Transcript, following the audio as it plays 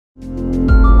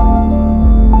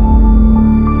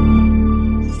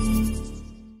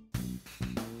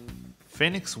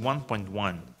Fenix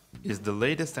 1.1 is the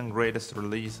latest and greatest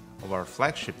release of our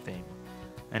flagship theme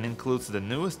and includes the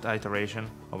newest iteration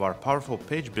of our powerful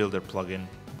page builder plugin,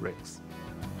 Brix.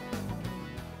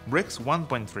 Brix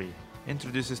 1.3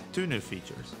 introduces two new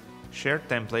features: shared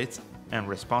templates and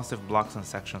responsive blocks and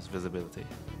sections visibility.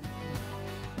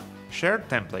 Shared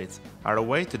templates are a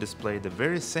way to display the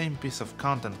very same piece of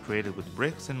content created with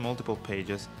Brix in multiple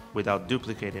pages without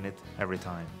duplicating it every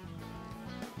time.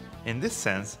 In this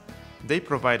sense, they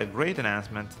provide a great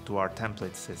enhancement to our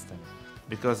template system,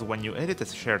 because when you edit a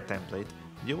shared template,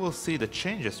 you will see the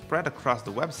changes spread across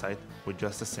the website with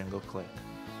just a single click.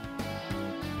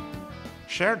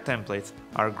 Shared templates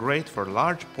are great for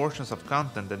large portions of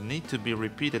content that need to be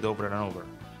repeated over and over,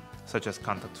 such as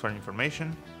contact form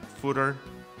information, footer,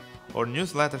 or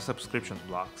newsletter subscriptions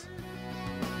blocks.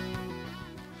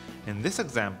 In this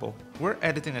example, we're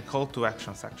editing a call to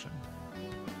action section.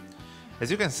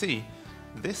 As you can see,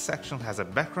 this section has a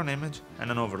background image and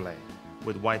an overlay,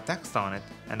 with white text on it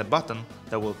and a button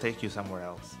that will take you somewhere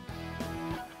else.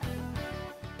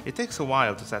 It takes a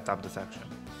while to set up the section,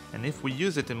 and if we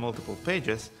use it in multiple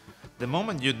pages, the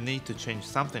moment you'd need to change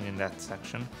something in that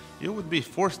section, you would be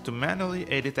forced to manually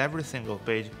edit every single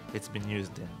page it's been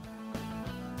used in.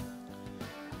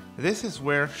 This is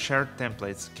where shared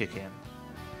templates kick in.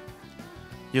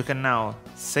 You can now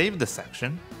save the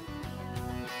section,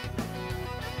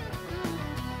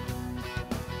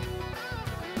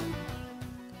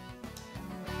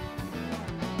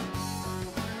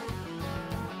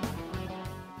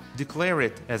 declare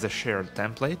it as a shared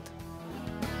template,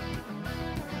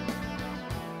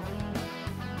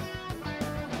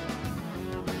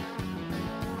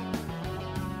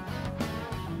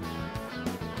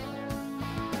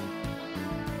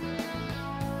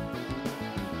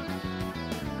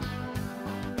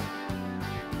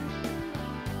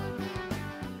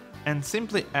 and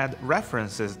simply add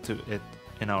references to it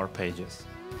in our pages.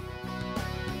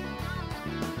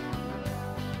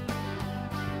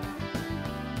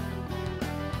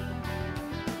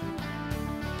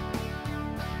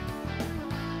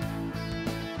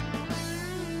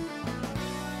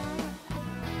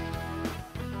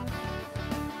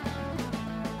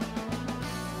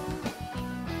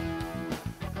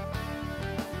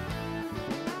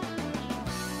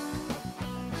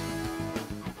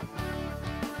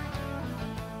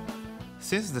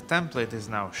 Since the template is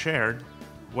now shared,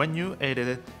 when you edit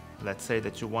it, let's say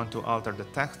that you want to alter the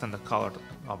text and the color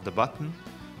of the button,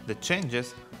 the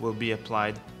changes will be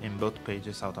applied in both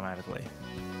pages automatically.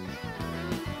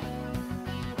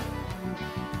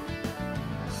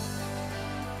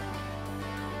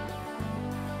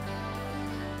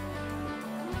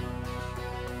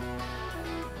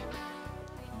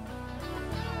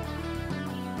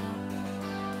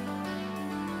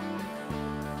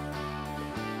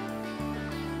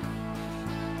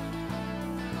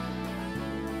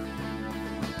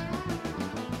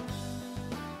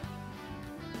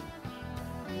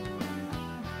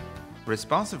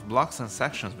 Responsive blocks and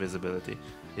sections visibility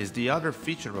is the other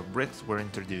feature of Brix we're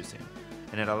introducing,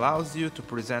 and it allows you to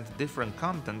present different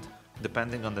content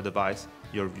depending on the device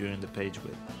you're viewing the page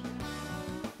with.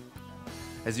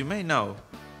 As you may know,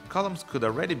 columns could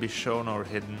already be shown or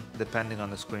hidden depending on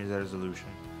the screen's resolution,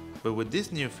 but with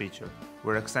this new feature,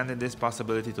 we're extending this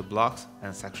possibility to blocks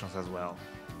and sections as well.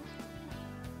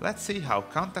 Let's see how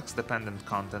context-dependent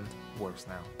content works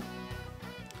now.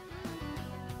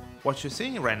 What you're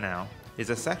seeing right now is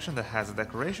a section that has a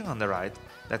decoration on the right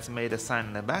that's made a sign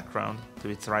in the background to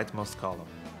its rightmost column.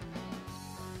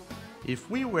 If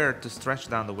we were to stretch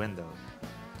down the window,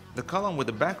 the column with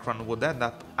the background would end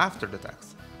up after the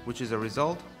text, which is a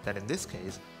result that in this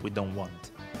case we don't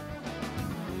want.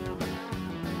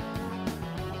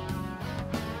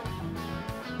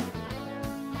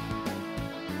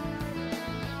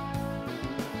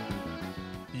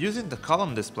 Using the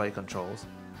column display controls,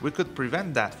 we could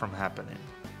prevent that from happening,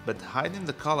 but hiding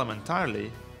the column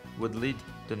entirely would lead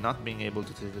to not being able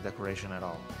to see the decoration at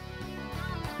all.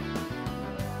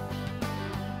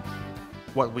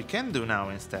 What we can do now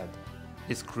instead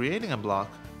is creating a block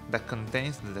that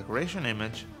contains the decoration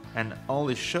image and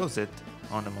only shows it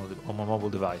on the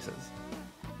mobile devices.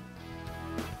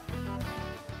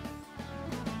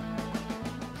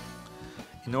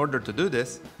 In order to do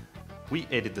this, we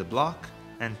edit the block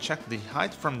and check the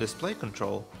Hide from Display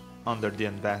control under the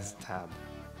Advanced tab.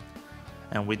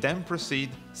 And we then proceed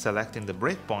selecting the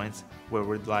breakpoints where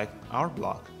we'd like our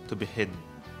block to be hidden,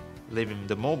 leaving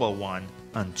the mobile one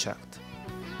unchecked.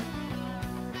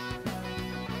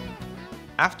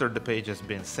 After the page has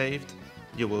been saved,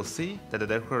 you will see that the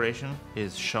decoration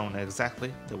is shown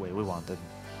exactly the way we wanted.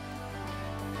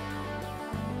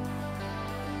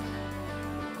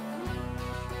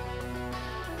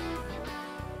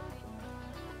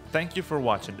 Thank you for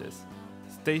watching this.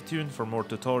 Stay tuned for more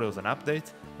tutorials and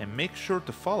updates, and make sure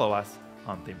to follow us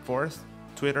on ThemeForest,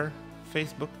 Twitter,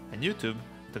 Facebook, and YouTube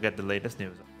to get the latest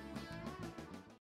news.